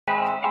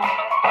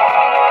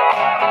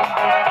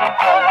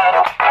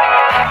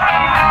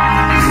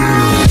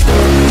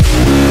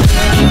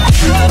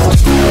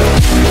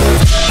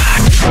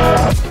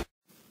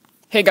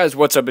Hey guys,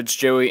 what's up? It's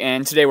Joey,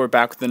 and today we're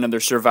back with another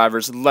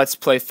Survivors Let's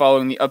Play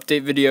following the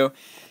update video.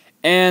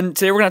 And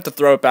today we're going to have to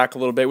throw it back a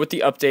little bit. With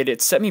the update,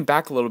 it set me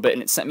back a little bit,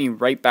 and it sent me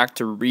right back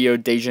to Rio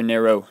de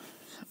Janeiro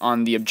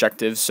on the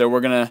objectives. So we're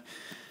going to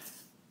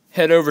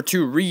head over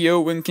to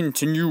Rio and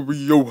continue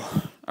Rio.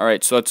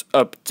 Alright, so let's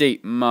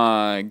update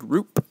my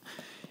group.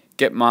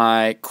 Get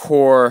my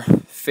core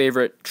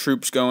favorite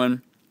troops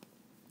going.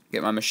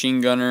 Get my machine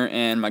gunner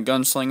and my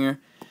gunslinger.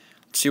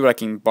 Let's see what I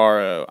can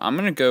borrow. I'm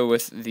going to go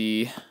with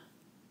the...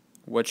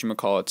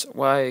 whatchamacallits.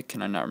 Why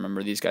can I not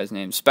remember these guys'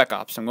 names? Spec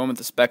Ops. I'm going with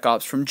the Spec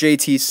Ops from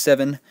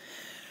JT7.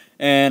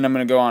 And I'm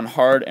going to go on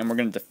hard, and we're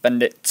going to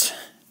defend it.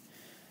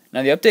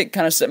 Now, the update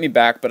kind of set me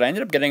back, but I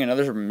ended up getting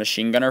another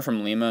machine gunner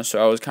from Lima,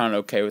 so I was kind of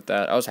okay with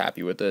that. I was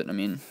happy with it. I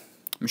mean,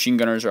 machine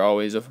gunners are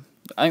always I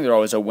think they're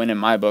always a win in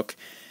my book.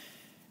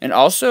 And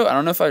also, I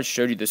don't know if I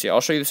showed you this yet. I'll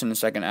show you this in a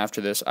second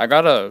after this. I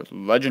got a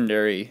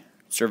legendary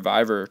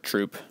survivor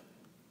troop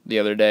the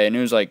other day, and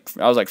it was like,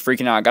 I was like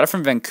freaking out. I got it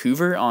from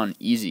Vancouver on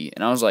easy,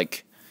 and I was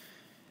like,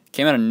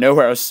 came out of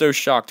nowhere. I was so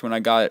shocked when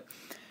I got it,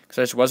 because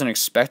I just wasn't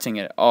expecting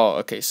it at all.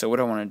 Okay, so what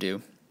do I want to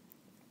do?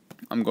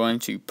 I'm going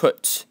to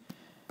put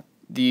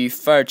the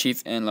fire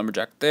chief and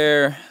lumberjack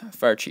there,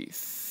 fire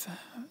chief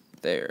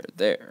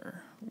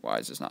there. Why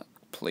is this not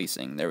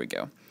placing? There we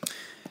go.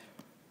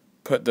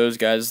 Put those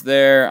guys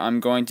there.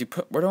 I'm going to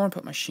put, where do I want to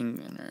put machine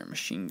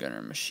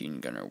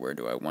gunner, where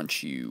do I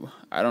want you?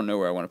 I don't know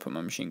where I want to put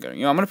my machine gunner.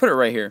 You know, I'm going to put it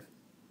right here.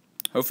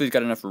 Hopefully he's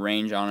got enough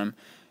range on him.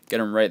 Get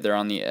him right there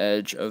on the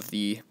edge of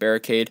the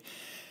barricade.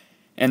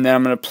 And then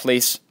I'm going to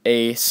place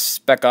a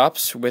Spec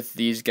Ops with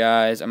these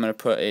guys. I'm going to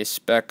put a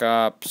Spec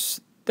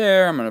Ops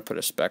there. I'm going to put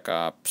a Spec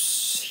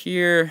Ops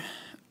here.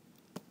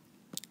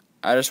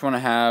 I just want to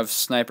have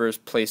snipers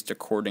placed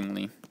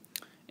accordingly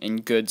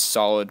in good,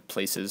 solid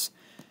places.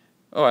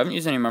 Oh, I haven't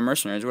used any of my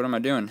mercenaries. What am I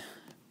doing?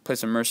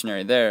 Place a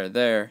mercenary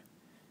there.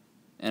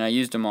 And I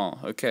used them all.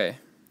 Okay.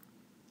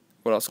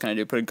 What else can I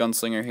do? Put a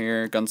gunslinger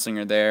here,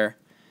 gunslinger there.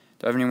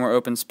 Do I have any more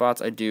open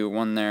spots? I do.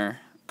 One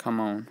there. Come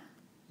on.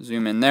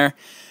 Zoom in there.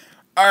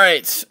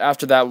 Alright,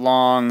 after that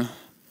long...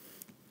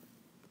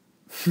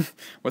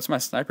 What's my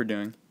sniper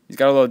doing? He's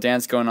got a little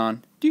dance going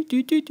on.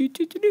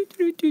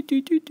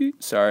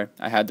 Sorry,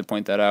 I had to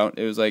point that out.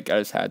 It was like, I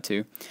just had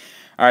to.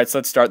 Alright, so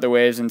let's start the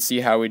waves and see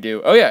how we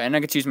do. Oh yeah, and I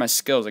get to use my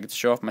skills. I get to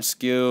show off my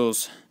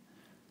skills.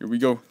 Here we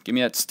go. Give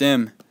me that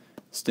stim.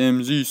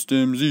 Stim Z,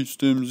 stim Z,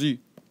 stim Z.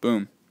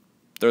 Boom.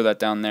 Throw that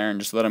down there and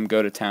just let them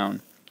go to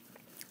town.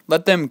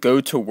 Let them go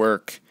to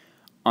work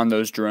on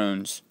those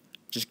drones.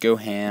 Just go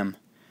ham.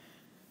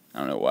 I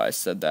don't know why I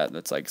said that.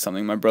 That's like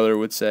something my brother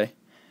would say.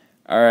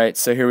 Alright,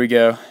 so here we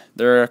go.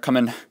 They're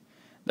coming.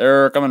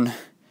 They're coming.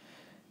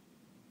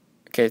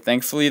 Okay,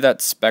 thankfully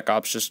that Spec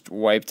Ops just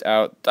wiped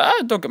out.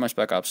 Ah, don't get my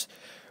Spec Ops.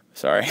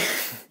 Sorry.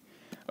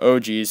 Oh,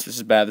 geez. This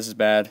is bad. This is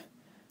bad.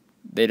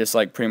 They just,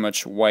 like, pretty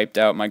much wiped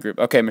out my group.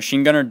 Okay,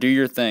 machine gunner, do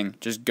your thing.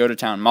 Just go to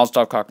town.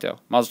 Molotov cocktail.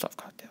 Molotov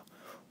cocktail.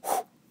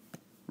 Whew.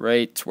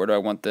 Right. Where do I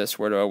want this?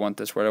 Where do I want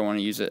this? Where do I want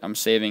to use it? I'm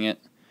saving it.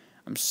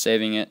 I'm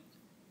saving it.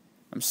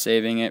 I'm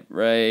saving it.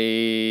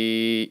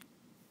 Right.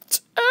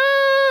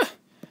 Ah!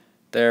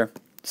 There.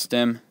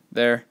 Stim.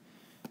 There.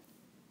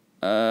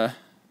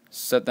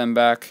 Set them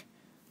back.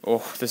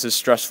 Oh, this is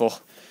stressful.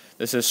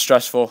 This is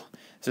stressful.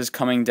 This is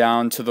coming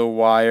down to the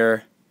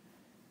wire.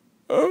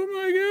 Oh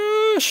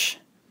my gosh.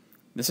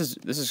 This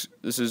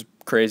is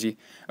crazy.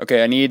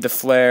 Okay, I need the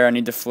flare. I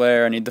need the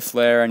flare. I need the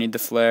flare. I need the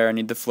flare. I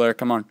need the flare.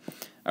 Come on.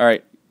 All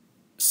right.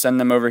 Send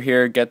them over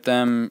here. Get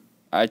them.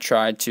 I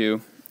tried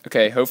to.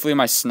 Okay, hopefully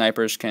my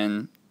snipers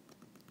can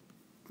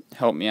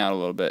help me out a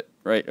little bit.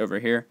 Right over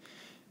here.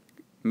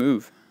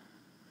 Move.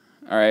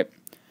 All right.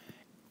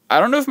 I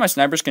don't know if my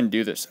snipers can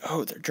do this.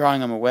 Oh, they're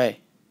drawing them away.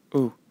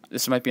 Ooh,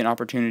 this might be an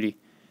opportunity.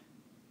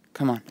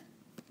 Come on.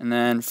 And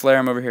then flare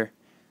them over here.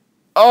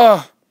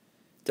 Oh!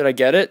 Did I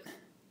get it?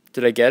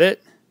 Did I get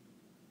it?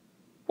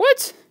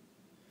 What?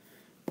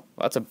 Well,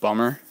 that's a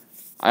bummer.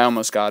 I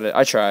almost got it.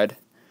 I tried.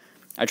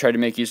 I tried to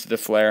make use of the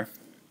flare.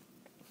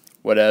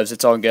 Whatevs.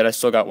 It's all good. I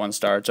still got 1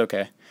 star. It's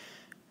okay.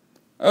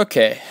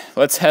 Okay.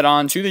 Let's head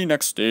on to the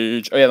next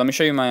stage. Oh, yeah. Let me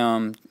show you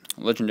my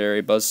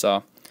legendary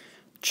buzzsaw.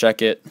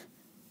 Check it.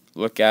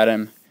 Look at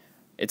him.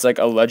 It's like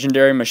a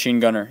legendary machine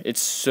gunner. It's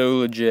so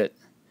legit.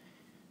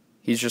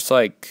 He's just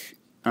like,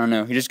 I don't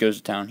know. He just goes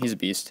to town. He's a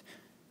beast.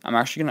 I'm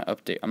actually going to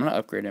update. I'm going to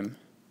upgrade him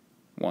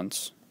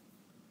once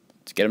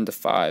to get him to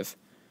 5.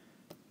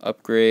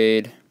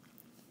 Upgrade.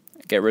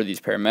 Get rid of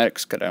these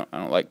paramedics because I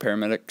don't like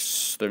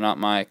paramedics. They're not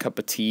my cup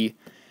of tea.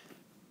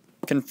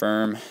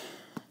 Confirm.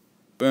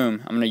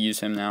 Boom. I'm going to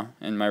use him now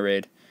in my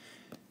raid.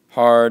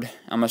 Hard.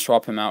 I'm going to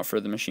swap him out for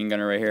the machine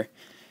gunner right here.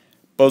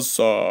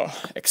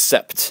 Buzzsaw.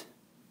 Accept.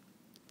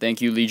 Thank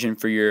you, Legion,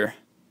 for your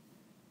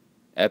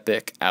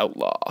epic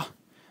outlaw.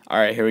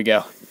 Alright, here we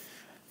go.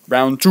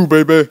 Round 2,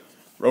 baby.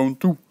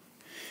 Round 2.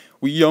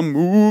 We are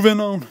moving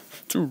on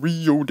to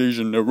Rio de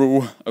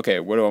Janeiro. Okay,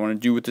 what do I want to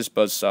do with this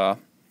buzzsaw?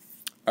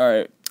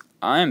 Alright,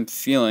 I'm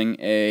feeling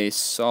a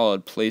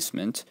solid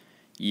placement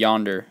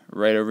yonder,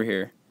 right over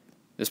here.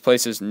 This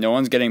place is, no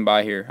one's getting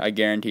by here. I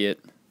guarantee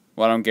it.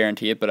 Well, I don't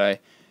guarantee it, but I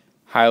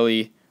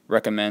highly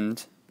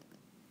recommend,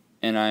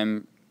 and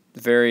I'm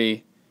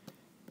very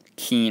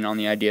keen on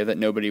the idea that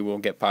nobody will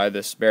get by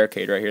this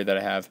barricade right here that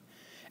I have.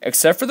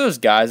 Except for those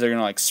guys that are going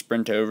to, like,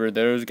 sprint over.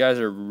 Those guys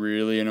are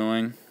really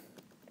annoying.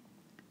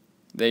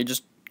 They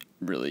just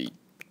really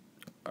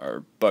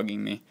are bugging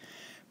me.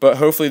 But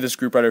hopefully this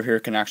group right over here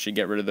can actually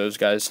get rid of those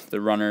guys,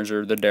 the runners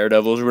or the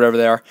daredevils or whatever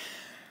they are.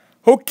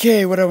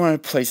 Okay, what do I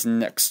want to place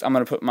next? I'm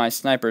going to put my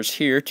snipers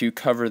here to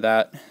cover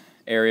that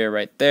area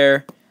right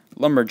there.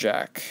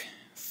 Lumberjack,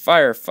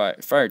 fire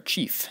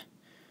chief,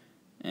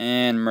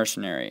 and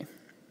mercenary.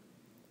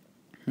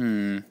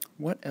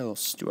 What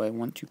else do I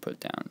want to put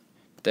down?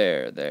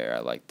 There, I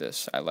like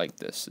this.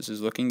 This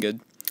is looking good.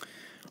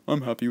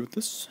 I'm happy with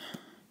this.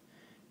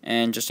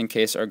 And just in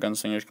case, our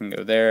gunslingers can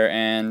go there.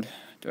 And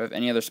do I have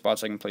any other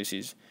spots I can place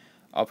these?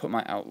 I'll put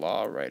my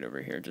outlaw right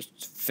over here.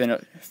 Just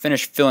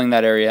finish filling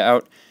that area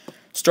out.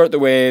 Start the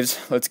waves.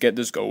 Let's get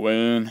this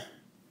going.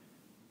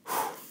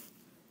 Whew.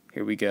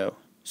 Here we go.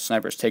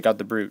 Snipers, take out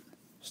the brute.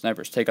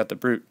 Snipers, take out the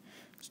brute.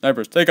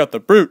 Snipers, take out the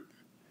brute.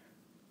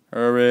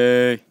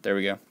 Hurry. There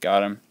we go.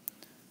 Got him.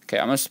 Okay,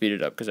 I'm going to speed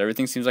it up because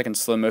everything seems like in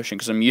slow motion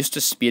because I'm used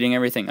to speeding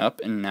everything up,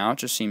 and now it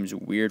just seems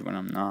weird when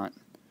I'm not.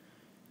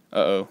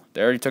 Uh-oh.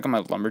 They already took on my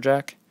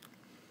lumberjack?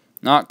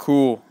 Not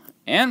cool.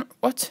 And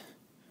what?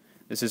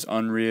 This is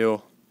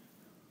unreal.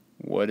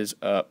 What is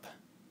up?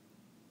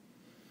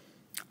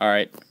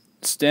 Alright.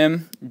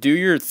 Stim, do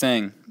your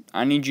thing.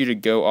 I need you to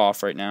go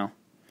off right now.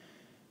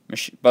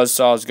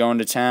 Buzzsaw is going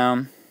to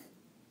town.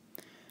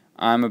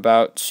 I'm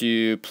about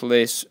to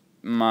place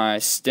my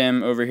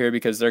stim over here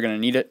because they're going to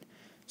need it.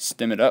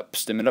 Stim it up,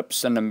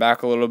 send them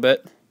back a little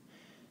bit.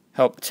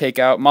 Help take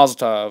out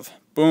Mazeltov.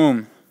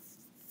 Boom.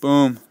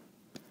 Boom.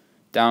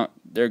 Down.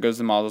 There goes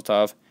the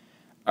Mazeltov.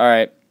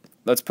 Alright,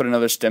 let's put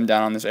another stim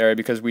down on this area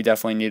because we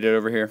definitely need it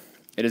over here.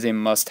 It is a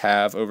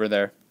must-have over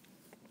there.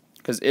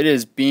 Because it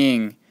is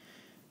being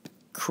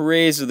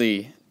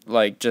crazily,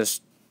 like,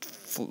 just,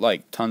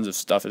 like, tons of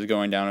stuff is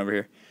going down over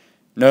here.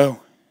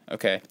 No.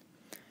 Okay.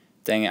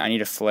 Dang it, I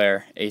need a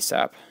flare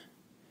ASAP.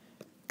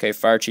 Okay,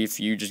 Fire Chief,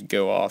 you just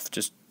go off.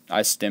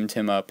 I stimmed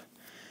him up.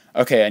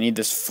 Okay, I need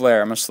this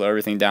flare. I'm going to slow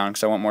everything down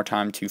because I want more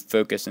time to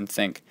focus and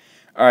think.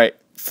 Alright,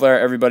 flare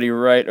everybody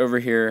right over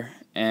here,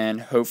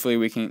 and hopefully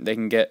they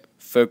can get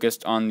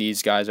focused on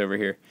these guys over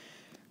here.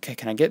 Okay,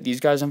 can I get these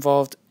guys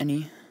involved?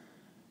 Can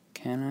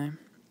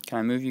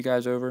I move you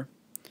guys over?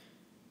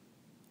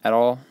 At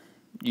all?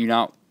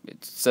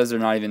 It says they're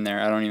not even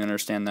there. I don't even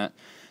understand that.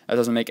 That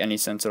doesn't make any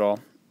sense at all.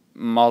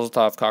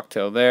 Mazeltov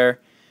cocktail there.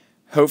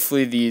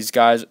 Hopefully these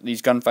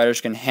gunfighters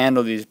can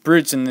handle these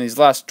brutes in these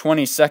last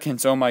 20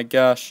 seconds. Oh my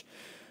gosh.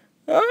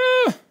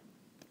 Ah!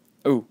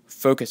 Oh,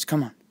 focus.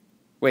 Come on.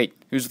 Wait,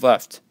 who's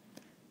left?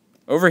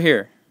 Over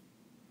here.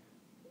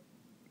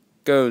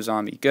 Go,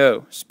 zombie.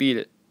 Go. Speed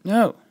it.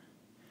 No.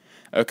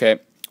 Okay,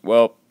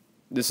 well,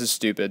 this is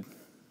stupid.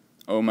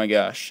 Oh my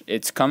gosh.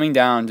 It's coming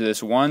down to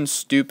this one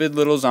stupid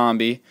little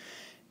zombie,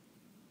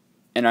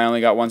 and I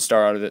only got 1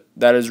 star out of it.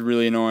 That is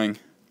really annoying.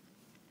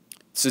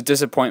 It's a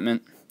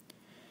disappointment.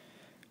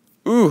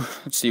 Ooh,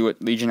 let's see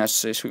what Legion has to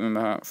say. Sweep them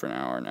out for an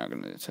hour. Now I'm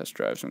going to test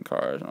drive some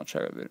cars, and I'll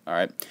check it.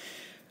 Alright.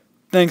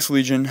 Thanks,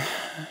 Legion.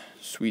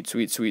 Sweet,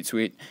 sweet, sweet,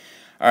 sweet.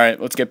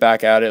 Alright, let's get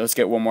back at it. Let's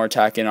get one more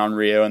attack in on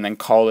Rio, and then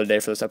call it a day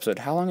for this episode.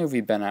 How long have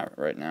we been at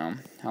right now?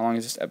 How long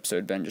has this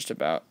episode been? Just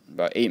about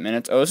 8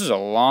 minutes. Oh, this is a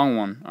long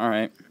one.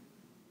 Alright.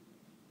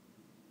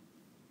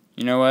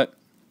 You know what?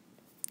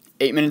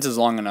 8 minutes is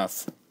long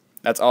enough.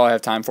 That's all I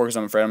have time for because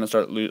I'm afraid I'm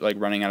going to start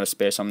running out of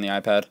space on the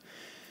iPad.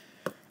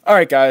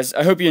 Alright guys,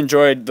 I hope you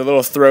enjoyed the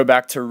little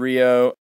throwback to Rio.